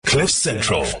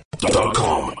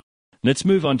CliffCentral.com. Let's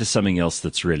move on to something else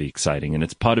that's really exciting, and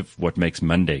it's part of what makes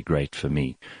Monday great for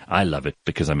me. I love it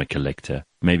because I'm a collector.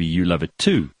 Maybe you love it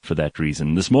too for that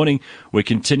reason. This morning, we're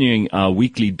continuing our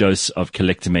weekly dose of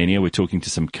Collectomania. We're talking to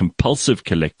some compulsive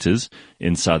collectors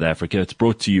in South Africa. It's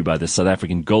brought to you by the South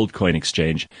African Gold Coin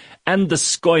Exchange and the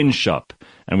Scoin Shop.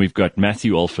 And we've got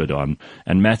Matthew Alford on.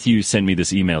 And Matthew sent me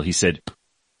this email. He said,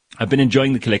 I've been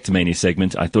enjoying the Collectomania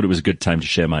segment. I thought it was a good time to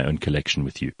share my own collection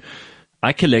with you.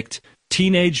 I collect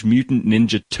Teenage Mutant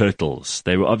Ninja Turtles.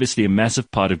 They were obviously a massive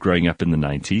part of growing up in the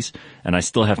 90s, and I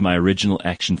still have my original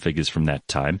action figures from that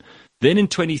time. Then in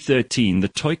 2013, the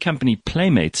toy company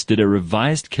Playmates did a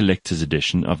revised collector's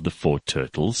edition of the 4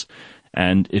 Turtles,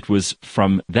 and it was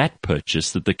from that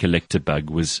purchase that the collector bug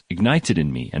was ignited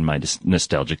in me, and my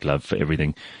nostalgic love for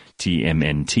everything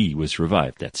TMNT was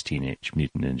revived. That's Teenage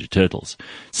Mutant Ninja Turtles.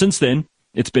 Since then,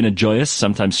 it's been a joyous,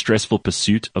 sometimes stressful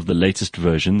pursuit of the latest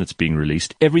version that's being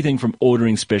released. Everything from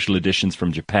ordering special editions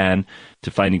from Japan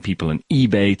to finding people on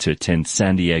eBay to attend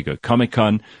San Diego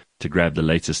Comic-Con to grab the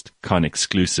latest con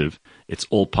exclusive. It's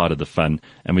all part of the fun.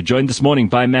 And we're joined this morning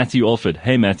by Matthew Alford.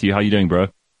 Hey, Matthew, how you doing, bro?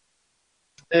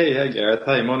 Hey, Gareth.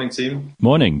 Hey, morning, team.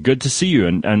 Morning. Good to see you.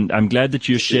 And I'm glad that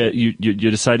you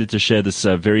decided to share this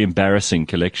very embarrassing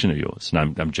collection of yours. No,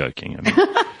 I'm joking. I mean,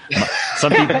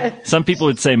 some people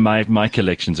would say my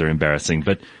collections are embarrassing,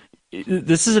 but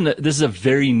this is a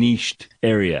very niched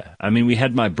area. I mean, we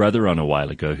had my brother on a while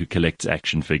ago who collects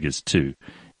action figures too,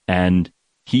 and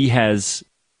he has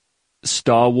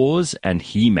Star Wars and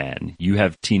He-Man. You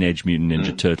have Teenage Mutant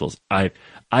Ninja Turtles. I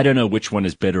don't know which one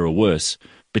is better or worse,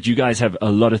 but you guys have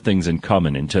a lot of things in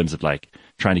common in terms of like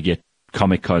trying to get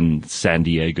Comic-Con San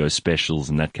Diego specials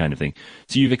and that kind of thing.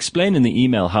 So you've explained in the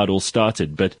email how it all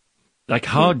started, but like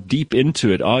how deep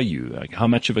into it are you? Like how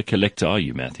much of a collector are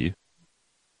you, Matthew?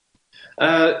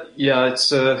 It's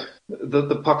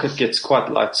the pocket gets quite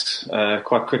light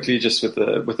quite quickly just with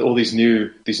all these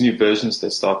new versions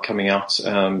that start coming out,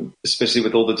 especially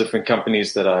with all the different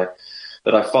companies that I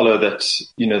follow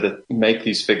that make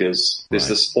these figures. There's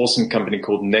this awesome company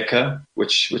called NECA,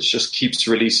 which just keeps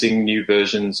releasing new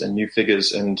versions and new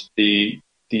figures. And the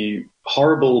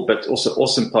horrible but also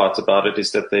awesome part about it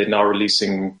is that they're now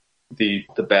releasing the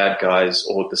bad guys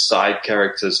or the side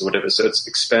characters or whatever. So it's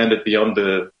expanded beyond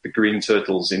the green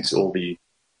turtles into all the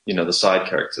side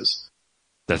characters.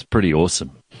 That's pretty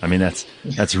awesome. I mean, that's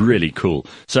really cool.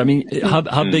 So I mean, how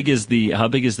big is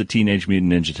the Teenage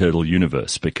Mutant Ninja Turtle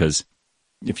universe? Because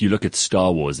if you look at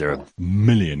Star Wars, there are a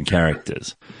million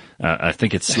characters. I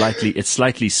think it's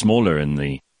slightly smaller in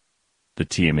the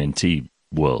TMNT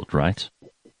world, right?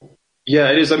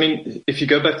 Yeah, it is. I mean, if you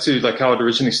go back to like how it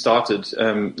originally started,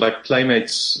 like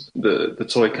Playmates, the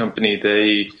toy company,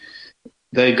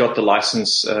 they got the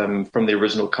license from the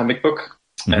original comic book,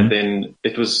 and then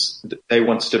they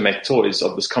wanted to make toys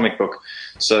of this comic book,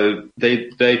 so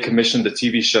they commissioned the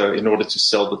TV show in order to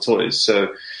sell the toys. So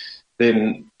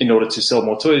then, in order to sell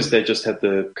more toys, they just had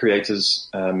the creators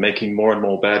making more and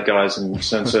more bad guys and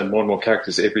so and more and more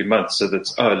characters every month. So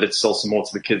that let's sell some more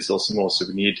to the kids, sell some more. So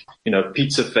we need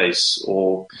Pizza Face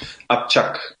or Up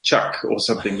Chuck or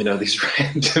something. These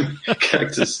random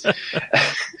characters.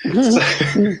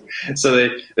 so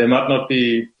they might not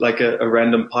be like a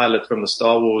random pilot from the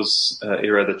Star Wars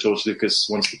era that George Lucas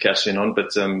wants to cash in on,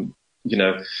 but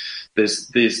there's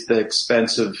the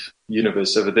expansive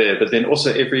universe over there, but then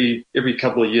also every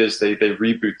couple of years they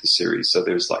reboot the series. So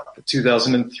there's like the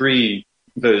 2003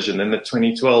 version and the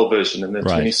 2012 version and the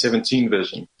 2017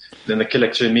 version. Then the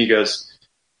collector in me goes,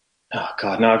 oh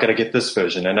God, now I've got to get this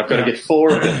version and I've got to get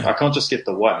 4 of them. I can't just get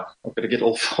the one. I've got to get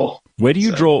all 4. Where do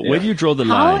you draw the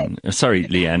line? Sorry,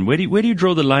 Leanne, where do you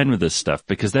draw the line with this stuff?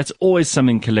 Because that's always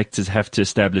something collectors have to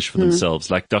establish for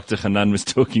themselves. Like Dr. Hanan was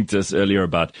talking to us earlier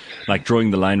about like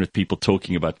drawing the line with people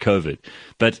talking about COVID.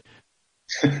 But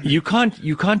you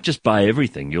can't just buy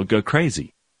everything. You'll go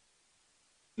crazy.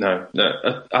 No.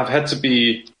 I've had to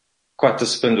be quite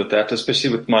disciplined with that, especially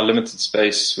with my limited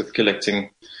space with collecting.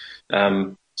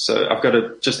 So I've got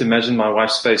to just imagine my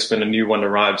wife's face when a new one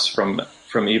arrives from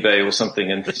eBay or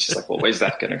something, and she's like, "Well, where's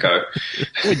that going to go?"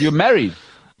 Wait, you're married?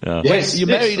 Yes, you're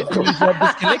married and you have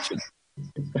this collection.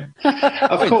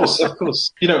 Of course.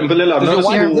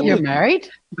 Mbalila, you're married?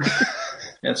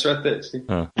 That's right there. See?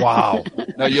 Wow.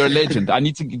 No, you're a legend. I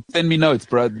need to send me notes,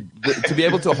 bro. To be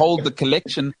able to hold the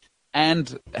collection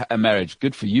and a marriage.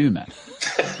 Good for you, man.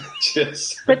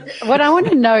 Yes. But what I want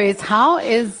to know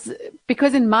is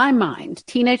because in my mind,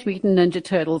 Teenage Mutant Ninja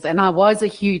Turtles, and I was a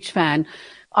huge fan.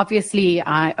 Obviously,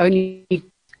 I only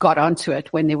got onto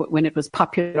it when it was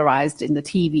popularized in the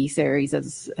TV series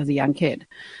as a young kid.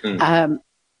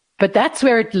 But that's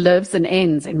where it lives and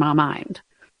ends in my mind.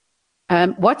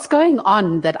 What's going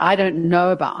on that I don't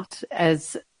know about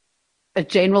as a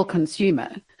general consumer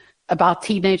about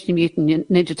Teenage Mutant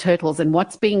Ninja Turtles and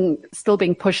what's still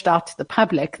being pushed out to the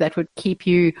public that would keep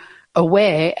you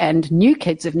aware, and new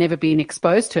kids have never been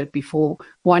exposed to it before,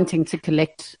 wanting to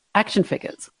collect action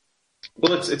figures?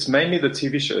 Well, it's mainly the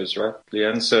TV shows, right,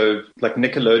 Leanne? So, like,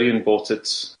 Nickelodeon bought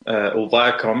it, or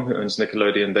Viacom, who owns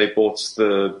Nickelodeon, they bought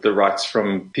the rights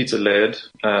from Peter Laird,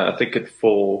 I think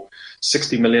for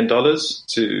 $60 million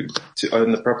to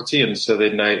own the property, and so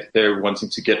they're wanting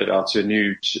to get it out to a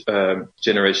new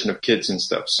generation of kids and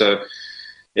stuff. So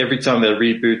every time they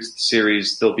reboot the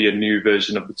series, there'll be a new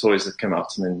version of the toys that come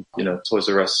out, and then, you know, Toys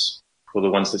R Us, for the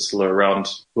ones that still are around,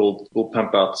 will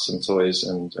pump out some toys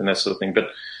and that sort of thing. But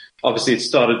obviously, it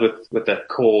started with that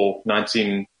core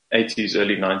 1980s,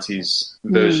 early 90s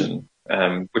version,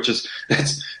 which is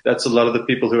that's a lot of the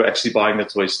people who are actually buying the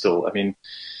toys still. I mean,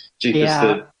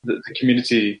 the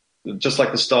community, just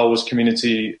like the Star Wars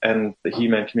community and the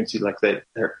He-Man community, like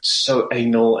they're so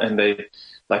anal, and they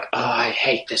like, oh, I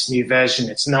hate this new version.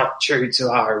 It's not true to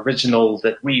our original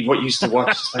that we used to watch.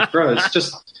 It's like, bro,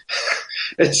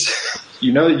 it's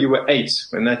you know, you were 8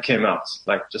 when that came out.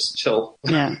 Like, just chill.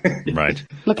 Yeah. Right.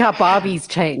 Look how Barbie's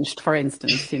changed, for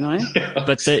instance, you know.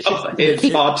 But it's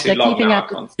far too long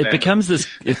now. It becomes this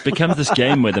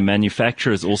game where the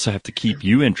manufacturers also have to keep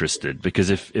you interested, because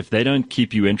if they don't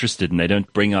keep you interested and they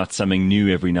don't bring out something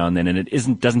new every now and then, and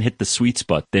it doesn't hit the sweet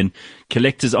spot, then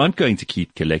collectors aren't going to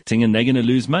keep collecting, and they're going to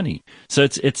lose money. So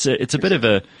it's a bit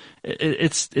of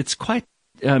it's quite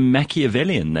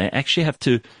Machiavellian. They actually have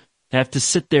to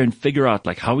sit there and figure out,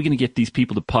 like, how are we going to get these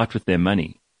people to part with their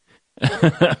money?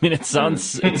 I mean, it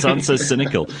sounds so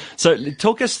cynical. So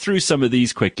talk us through some of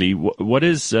these quickly. What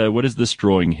is this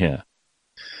drawing here?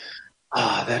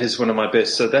 That is one of my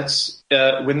best. So that's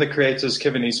when the creators,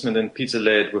 Kevin Eastman and Peter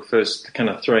Laird, were first kind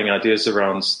of throwing ideas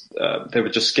around. They were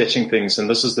just sketching things, and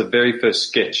this is the very first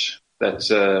sketch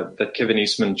that Kevin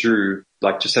Eastman drew.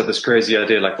 Like, just had this crazy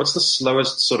idea, like, what's the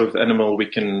slowest sort of animal we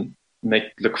can make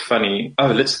look funny? Oh,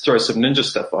 let's throw some ninja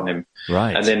stuff on him.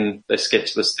 Right. And then they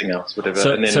sketch this thing out, whatever.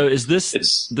 So is this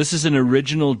is an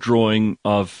original drawing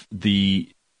of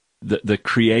the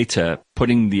creator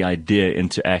putting the idea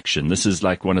into action? This is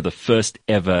like one of the first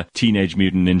ever Teenage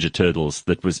Mutant Ninja Turtles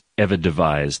that was ever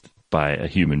devised by a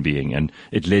human being, and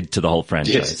it led to the whole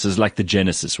franchise. Yes. This is like the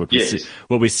genesis. What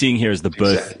we're seeing here is the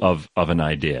birth of an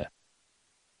idea.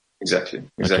 Exactly.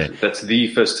 Okay. That's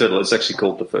the first turtle. It's actually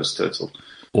called the first turtle.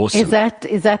 Is Awesome. that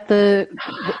the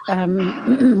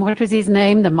what was his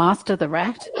name? The Master the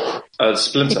Rat?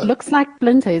 Splinter. It looks like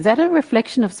Splinter. Is that a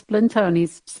reflection of Splinter on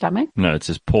his stomach? No, it's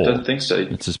his paw. I don't think so.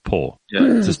 It's his paw. Yeah.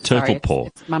 It's his turtle paw.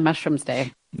 It's my mushrooms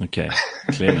day. Okay,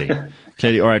 clearly.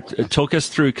 All right, talk us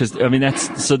through, because I mean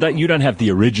so that you don't have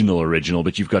the original,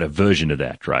 but you've got a version of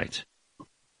that, right?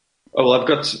 Oh, well, I've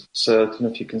got. So I don't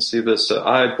know if you can see this. So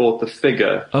I bought the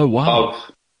figure. Oh, wow.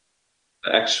 Of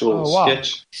the actual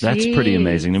sketch. That's pretty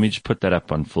amazing. Let me just put that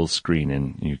up on full screen,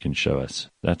 and you can show us.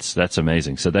 That's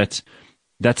amazing. So that's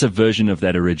a version of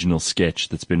that original sketch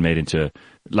that's been made into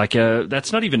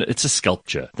that's not even. It's a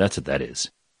sculpture. That's what that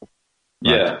is.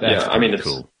 Right? Yeah. I mean, it's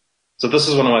cool. So this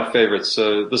is one of my favorites.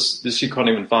 So this you can't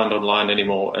even find online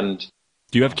anymore. And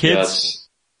do you have kids?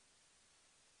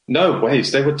 No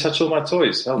ways. They would touch all my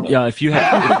toys. Hell no. Yeah, if you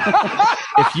had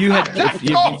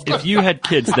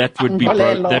kids, that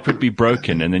would be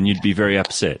broken, and then you'd be very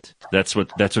upset. That's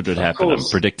what would happen. I'm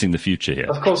predicting the future here.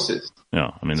 Of course it is.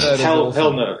 No, I mean hell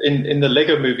no. In the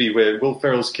Lego movie where Will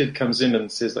Ferrell's kid comes in and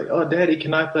says, like, "Oh, Daddy,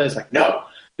 can I play?" It's like, no.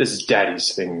 This is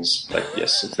Daddy's things. Like,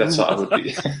 yes, that's how I would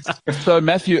be. So,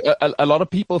 Matthew, a lot of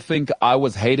people think I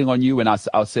was hating on you when I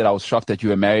said I was shocked that you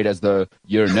were married, as though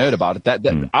you're a nerd about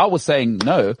it. I was saying,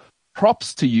 no,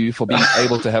 props to you for being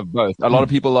able to have both. A lot of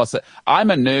people are saying,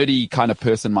 I'm a nerdy kind of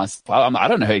person myself. I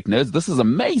don't hate nerds. This is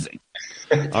amazing.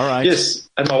 All right. Yes,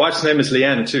 and my wife's name is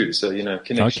Leanne too, so, you know,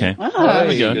 connection. Okay. There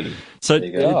we go. So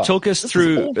talk us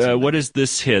through what is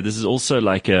this here? This is also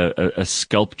like a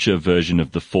sculpture version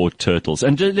of the 4 turtles.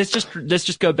 And let's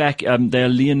just go back. They're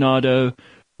Leonardo,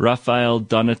 Raphael,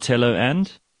 Donatello,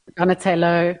 and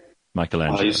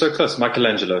Michelangelo. Oh, you're so close.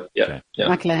 Michelangelo. Yeah. Okay. Yeah.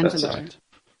 Michelangelo. Right.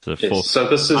 So so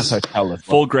this is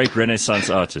 4 great Renaissance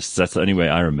artists. That's the only way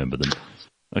I remember them.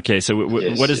 Okay, so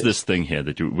what is this thing here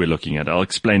that we're looking at? I'll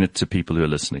explain it to people who are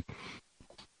listening.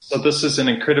 So this is an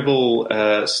incredible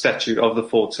statue of the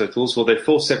 4 turtles. Well, they're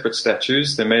 4 separate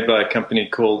statues. They're made by a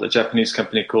Japanese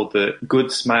company called the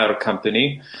Good Smile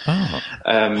Company.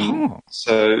 Oh.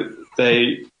 So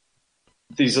they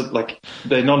these are like,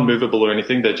 they're non-movable or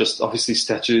anything. They're just obviously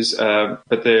statues,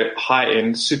 but they're high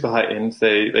end, super high end.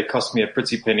 They cost me a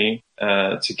pretty penny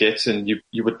to get, and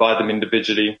you would buy them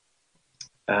individually.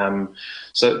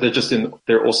 So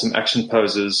they're awesome action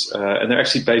poses, and they're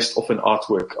actually based off an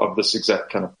artwork of this exact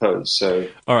kind of pose. So,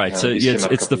 all right. So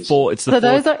it's the four.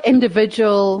 Those are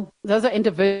individual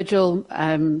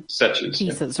statues,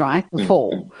 pieces, right? The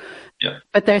four. Yeah.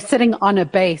 But they're sitting on a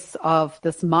base of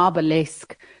this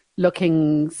marble-esque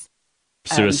looking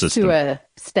sewer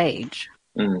stage.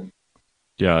 Mm.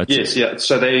 Yeah. Yes. Yeah.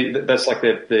 So that's like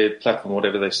their platform,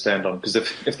 whatever they stand on. Because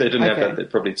if they didn't have that, they'd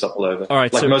probably topple over. All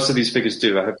right. Like most of these figures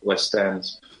do. I have to wear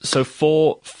stands. So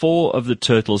four of the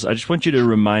turtles. I just want you to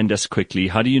remind us quickly.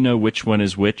 How do you know which one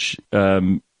is which?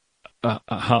 The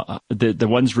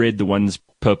one's red, the one's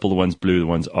purple, the one's blue, the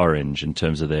one's orange in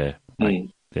terms of their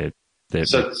clothing. Yeah,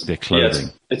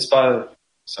 it's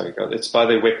by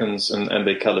their weapons and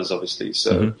their colors, obviously.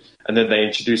 So, and then they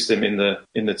introduced them in the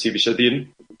TV show.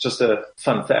 Just a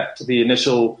fun fact: the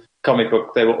initial comic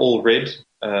book, they were all red,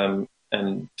 but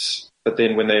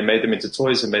then when they made them into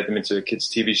toys and made them into a kids'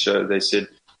 TV show, they said,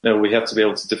 no, we have to be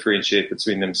able to differentiate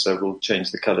between them, so we'll change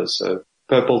the colors. So,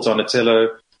 purple,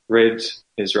 Donatello; red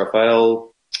is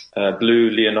Raphael;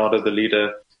 blue, Leonardo, the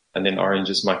leader; and then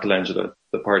orange is Michelangelo,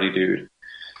 the party dude.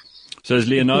 So is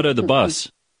Leonardo the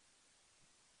boss?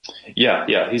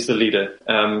 Yeah, he's the leader.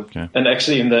 Okay. And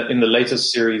actually, in the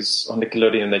latest series on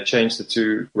Nickelodeon, they changed it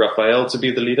to Raphael to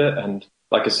be the leader. And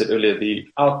like I said earlier, the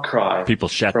outcry people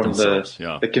shat from themselves.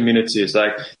 the community is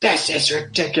like, "This is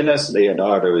ridiculous!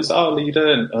 Leonardo is our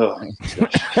leader." And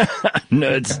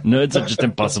nerds are just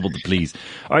impossible to please.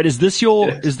 All right, is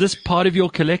this part of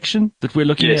your collection that we're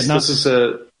looking at now? Yes, this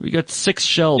is we got 6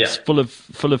 shelves full of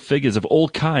figures of all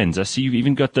kinds. I see you've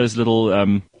even got those little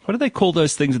what do they call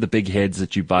those things with the big heads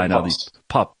that you buy now? These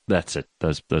pop. That's it.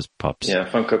 Those pops. Yeah,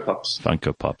 Funko Pops.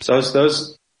 Funko Pops.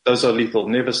 Those are lethal.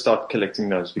 Never start collecting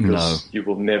those because you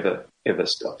will never ever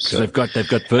stop. So they've got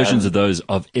versions of those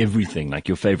of everything, like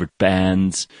your favorite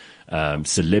bands,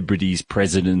 celebrities,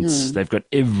 presidents. They've got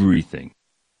everything.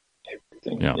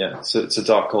 Yeah. So it's a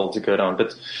dark hole to go down.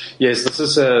 But yes, this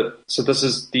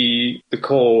is the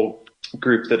core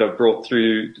group that I've brought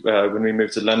through when we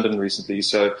moved to London recently.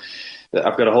 So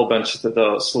I've got a whole bunch that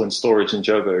are still in storage in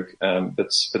Joburg.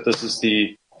 But this is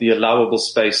the allowable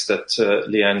space that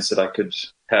Leanne said I could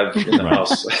have in the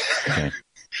house. Okay.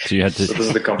 So you had to. So this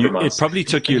is the compromise. It probably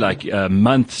took you like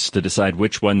months to decide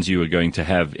which ones you were going to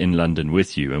have in London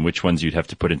with you and which ones you'd have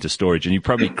to put into storage. And you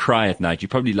probably cry at night. You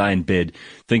probably lie in bed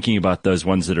thinking about those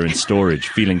ones that are in storage,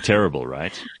 feeling terrible,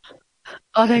 right?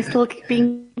 Are they still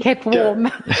being kept warm?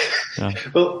 Yeah.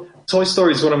 Well, Toy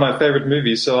Story is one of my favorite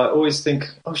movies, so I always think,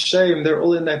 oh, shame, they're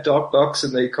all in that dark box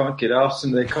and they can't get out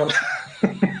and they can't.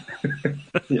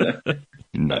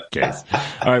 In that case.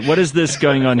 All right, what is this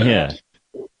going on here?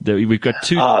 We've got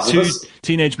two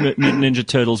Teenage Mutant Ninja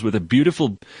Turtles with a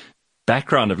beautiful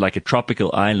background of like a tropical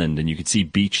island, and you can see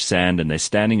beach sand, and they're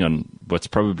standing on what's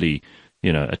probably,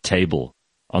 a table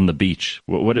on the beach.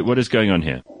 What is going on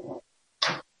here?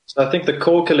 So I think the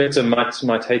core collector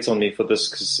might hate on me for this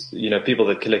because, people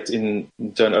that collect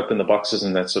don't open the boxes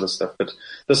and that sort of stuff. But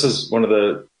this is one of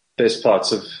the best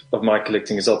parts of my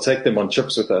collecting is I'll take them on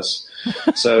trips with us.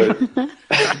 So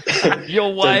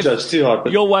your wife, don't judge too hard.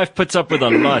 But your wife puts up with a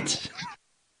lot.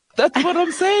 That's what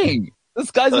I'm saying. This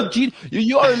guy's a genius.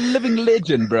 You are a living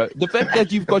legend, bro. The fact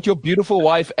that you've got your beautiful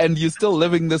wife and you're still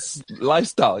living this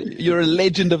lifestyle, you're a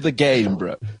legend of the game,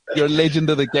 bro. You're a legend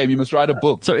of the game. You must write a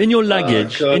book. So in your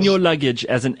luggage,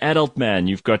 as an adult man,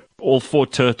 you've got all 4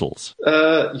 turtles.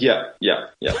 Yeah,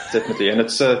 definitely. And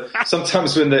it's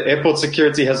sometimes when the airport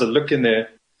security has a look in there,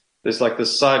 there's like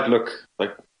this side look,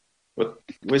 like,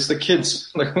 where's the kids?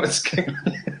 Like, what's going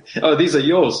on? Oh, these are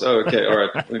yours. Oh, okay, all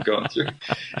right, we've gone through.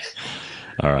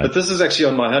 All right. But this is actually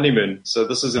on my honeymoon, so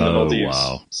this is in the Maldives.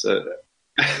 Wow. So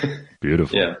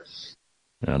beautiful. Yeah.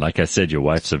 Like I said, your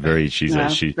wife's very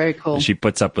cool. She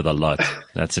puts up with a lot.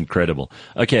 That's incredible.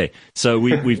 Okay, so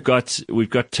we've got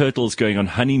turtles going on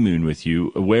honeymoon with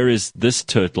you. Where is this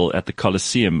turtle at the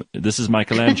Colosseum? This is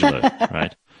Michelangelo,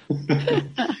 right?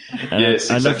 Yes,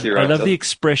 exactly right. I love the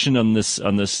expression on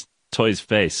this toy's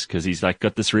face because he's like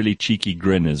got this really cheeky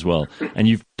grin as well. And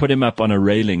you've put him up on a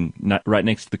railing right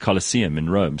next to the Colosseum in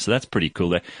Rome, so that's pretty cool.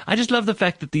 There, I just love the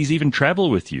fact that these even travel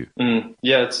with you.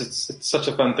 Yeah, it's such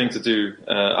a fun thing to do.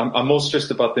 I'm more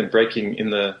stressed about them breaking in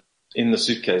the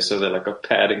suitcase, so they're like got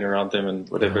padding around them and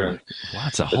whatever. Wow,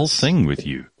 it's a whole thing with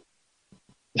you.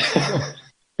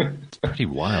 It's pretty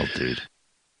wild, dude.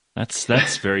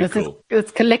 That's very cool.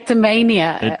 It's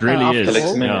collectomania. It really is.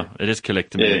 Collectomania. Yeah, it is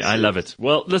collectomania. Yes, I love it.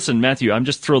 Well, listen, Matthew, I'm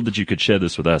just thrilled that you could share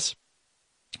this with us,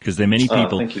 because there are many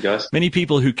people, thank you, guys. many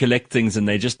people who collect things and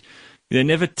they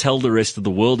never tell the rest of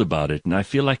the world about it. And I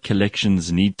feel like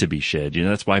collections need to be shared.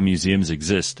 That's why museums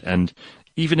exist. And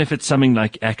even if it's something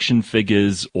like action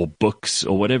figures or books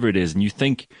or whatever it is, and you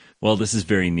think, well, this is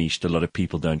very niche, a lot of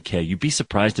people don't care, you'd be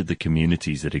surprised at the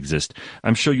communities that exist.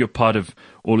 I'm sure you're part of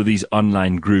all of these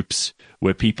online groups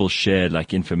where people share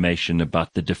like information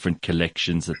about the different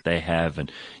collections that they have.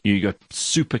 And you've got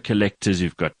super collectors,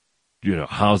 you've got,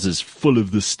 houses full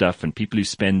of this stuff, and people who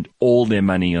spend all their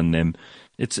money on them.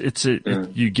 If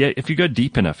you go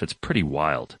deep enough, it's pretty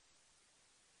wild.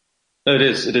 No, it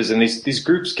is. And these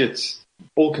groups get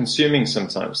all consuming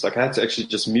sometimes. Like I had to actually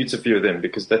just mute a few of them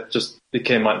because that just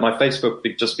became my Facebook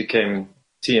just became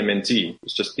TMNT. It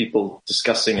was just people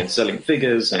discussing and selling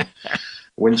figures and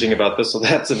whinging about this or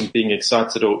that and being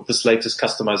excited or this latest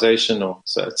customization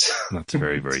That's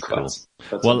very, very cool.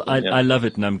 Well, I love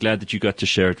it, and I'm glad that you got to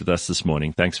share it with us this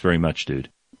morning. Thanks very much, dude.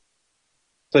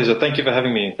 Pleasure. Thank you for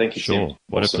having me. Thank you, Sure. Tim.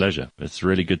 What Awesome. A pleasure. It's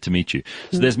really good to meet you.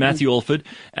 So there's Matthew Alford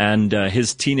and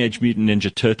his Teenage Mutant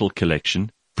Ninja Turtle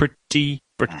collection. Pretty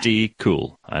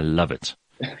cool. I love it.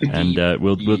 And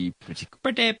we'll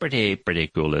pretty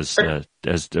cool as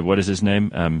what is his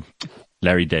name?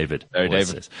 Larry David.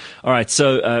 Says. All right.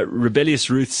 So Rebellious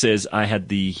Ruth says, I had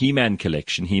the He-Man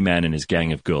collection, He-Man and his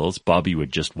gang of girls. Barbie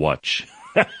would just watch.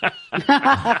 See,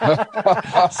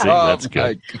 that's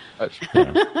good.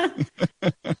 Yeah.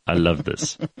 I love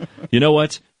this. You know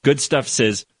what? Good Stuff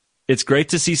says, it's great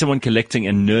to see someone collecting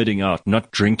and nerding out,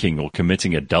 not drinking or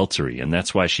committing adultery, and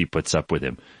that's why she puts up with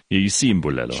him. You see him,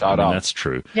 Bulelo. Shout out. That's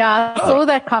true. Yeah, I saw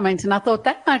that comment and I thought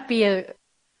that might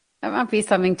be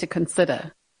something to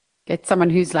consider. Get someone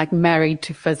who's like married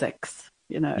to physics,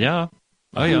 Yeah.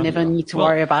 Oh, You yeah. never need to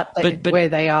worry about where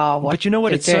they are. But you know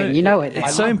what? It's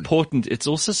so important. It's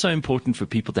also so important for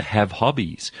people to have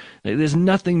hobbies. There's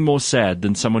nothing more sad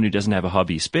than someone who doesn't have a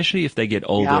hobby, especially if they get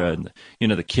older and,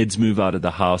 the kids move out of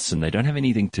the house and they don't have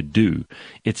anything to do.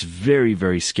 It's very,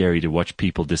 very scary to watch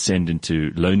people descend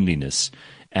into loneliness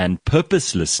and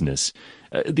purposelessness.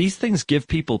 These things give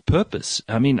people purpose.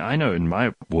 I mean, I know in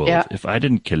my world, if I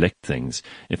didn't collect things,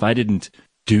 if I didn't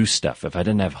do stuff, if I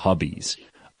didn't have hobbies,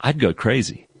 I'd go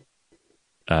crazy.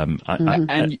 What's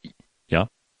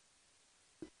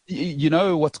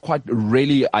quite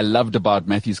really I loved about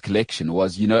Matthew's collection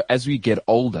was, as we get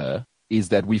older, is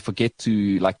that we forget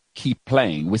to like keep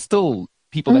playing. We're still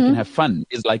people that can have fun.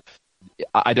 Is like,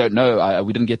 I don't know. I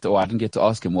didn't get to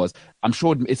ask him. I'm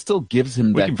sure it still gives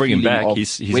him we that. We can bring him back.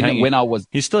 He's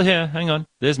He's still here. Hang on.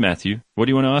 There's Matthew. What do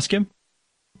you want to ask him?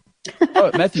 Oh,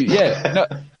 Matthew. Yeah. No.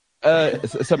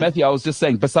 So Matthew, I was just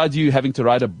saying, besides you having to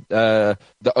write the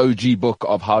OG book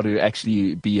of how to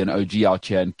actually be an OG out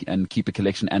here and keep a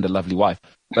collection and a lovely wife,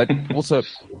 but also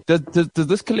does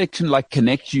this collection like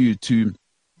connect you to,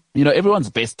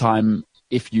 everyone's best time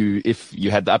if you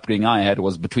had the upbringing I had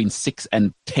was between 6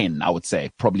 and 10, I would say.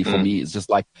 Probably for me, it's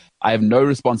just like I have no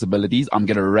responsibilities. I'm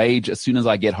gonna rage as soon as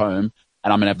I get home,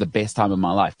 and I'm gonna have the best time of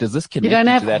my life. Does this connect? You don't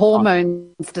have to that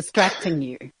hormones distracting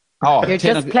you. Oh, you're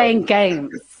just playing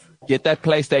games. Get that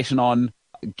PlayStation on,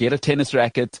 get a tennis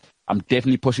racket. I'm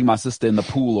definitely pushing my sister in the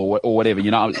pool or whatever,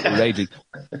 I'm raging.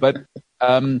 But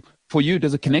for you,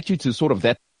 does it connect you to sort of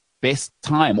that best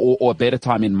time or a better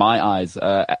time in my eyes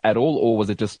at all, or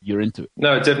was it just you're into it?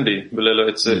 No, definitely, Bulelo.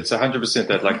 It's 100%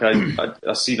 that. Like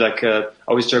I see, like I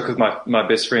always joke with my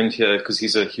best friend here because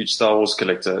he's a huge Star Wars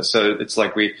collector. So it's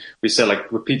like we say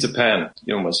like we're Peter Pan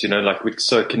almost, like we're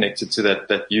so connected to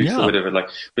that youth or whatever. Like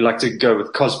we like to go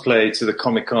with cosplay to the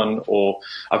Comic-Con, or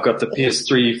I've got the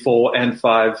PS3, 4 and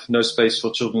 5, no space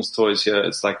for children's toys here.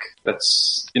 It's like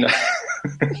that's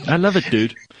I love it,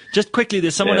 dude. Just quickly,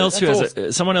 there's someone else who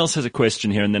has someone else has a question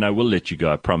here, and then I will let you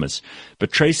go, I promise. But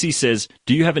Tracy says,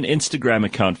 do you have an Instagram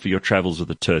account for your travels with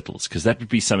the turtles? Because that would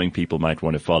be something people might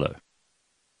want to follow.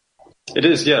 It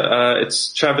is, yeah.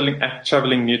 It's Traveling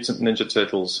Mutant Ninja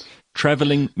Turtles.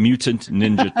 Traveling Mutant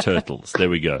Ninja Turtles. There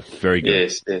we go. Very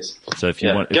good. Yes. So if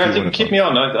you want, Gareth, you can keep me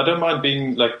on. I don't mind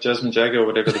being like Jasmine Jagger or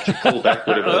whatever that you call back,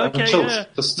 whatever. Okay, chill. yeah.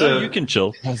 Just, you can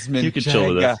chill. You can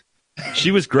chill with us.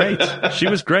 She was great.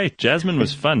 Jasmine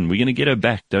was fun. We're going to get her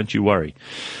back. Don't you worry.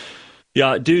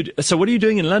 Yeah, dude. So what are you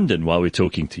doing in London while we're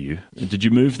talking to you? Did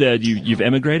you move there? You've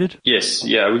emigrated? Yes.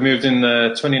 Yeah. We moved in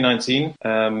 2019.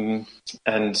 And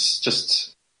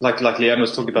just like Leanne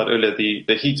was talking about earlier,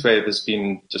 the heat wave has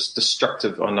been just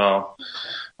destructive on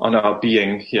our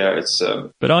being here. It's,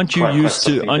 but aren't you used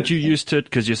to it?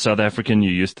 Because you're South African,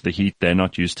 you're used to the heat. They're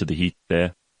not used to the heat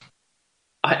there.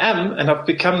 I am, and I've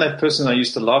become that person I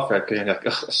used to laugh at, going like,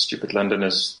 "Ugh, stupid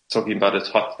Londoners talking about it's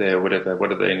hot there, or whatever. What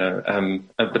do they know?"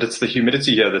 But it's the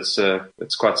humidity here that's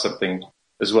it's quite something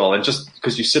as well. And just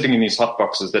because you're sitting in these hot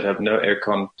boxes that have no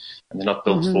aircon and they're not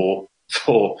built for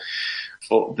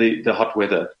the hot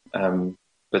weather.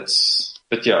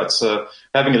 But yeah, it's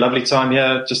having a lovely time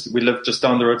here. We live just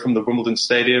down the road from the Wimbledon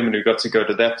Stadium, and we got to go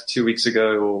to that 2 weeks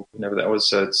ago, or whenever that was.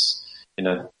 So it's,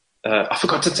 I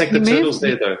forgot to take the turtles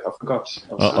there, though. I forgot.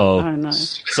 Oh no!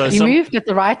 So you moved at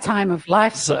the right time of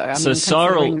life, though. So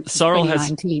Sarl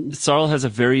has a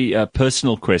very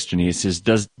personal question. He says,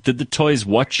 "Did the toys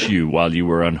watch you while you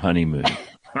were on honeymoon?"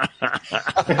 I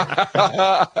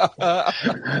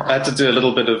had to do a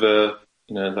little bit of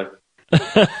turn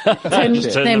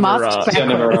them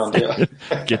around. Yeah.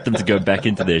 Get them to go back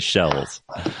into their shells.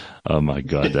 Oh my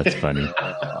God, that's funny.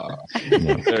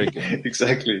 Very good.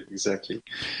 Exactly.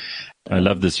 I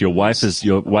love this. Your wife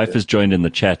has joined in the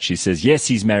chat. She says, "Yes,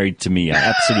 he's married to me.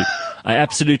 I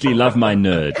absolutely love my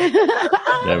nerd."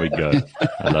 There we go.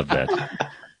 I love that.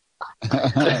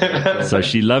 So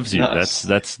she loves you. Nice.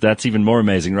 That's even more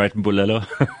amazing, right, Mbulelo?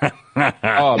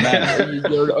 Oh man,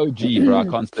 you're an OG, bro. I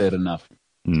can't say it enough.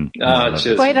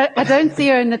 Cheers. Wait, I don't see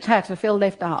her in the chat. I feel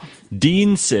left out.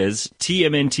 Dean says,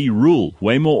 TMNT rule.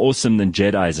 Way more awesome than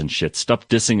Jedis and shit. Stop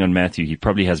dissing on Matthew. He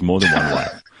probably has more than one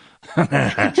wife.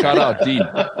 Shout out, Dean.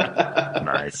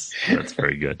 Nice. That's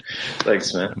very good.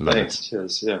 Thanks, man. Love Thanks. it.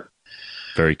 Cheers. Yeah.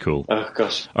 Very cool. Oh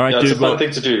gosh. All right, yeah, dude. It's a fun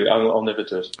thing to do. I'll never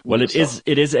do it. Well, it is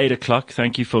 8:00.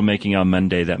 Thank you for making our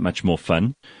Monday that much more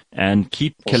fun, and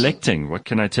keep collecting. What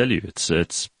can I tell you? It's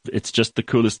just the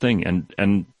coolest thing.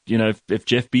 And if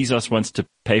Jeff Bezos wants to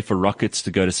pay for rockets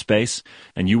to go to space,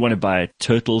 and you want to buy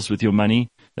turtles with your money,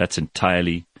 that's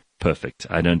entirely perfect.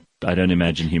 I don't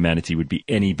imagine humanity would be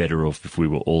any better off if we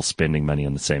were all spending money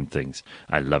on the same things.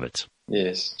 I love it.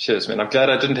 Yes, cheers, man. I'm glad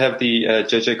I didn't have the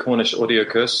JJ Cornish audio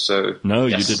curse. So no,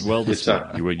 yes, you did well this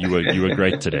time. You were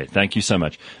great today. Thank you so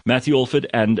much, Matthew Alford,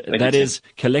 and that is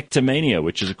Collectomania,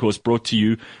 which is of course brought to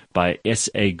you by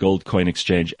SA Gold Coin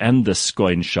Exchange and the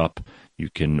Scoin Shop. You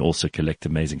can also collect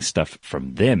amazing stuff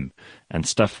from them, and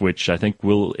stuff which I think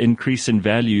will increase in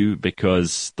value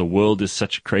because the world is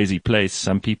such a crazy place.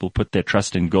 Some people put their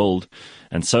trust in gold,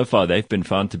 and so far they've been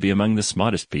found to be among the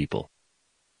smartest people.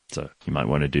 So you might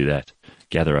want to do that.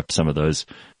 Gather up some of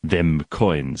them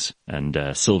coins, and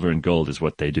silver and gold is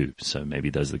what they do. So maybe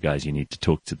those are the guys you need to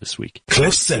talk to this week.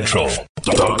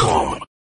 CliffCentral.com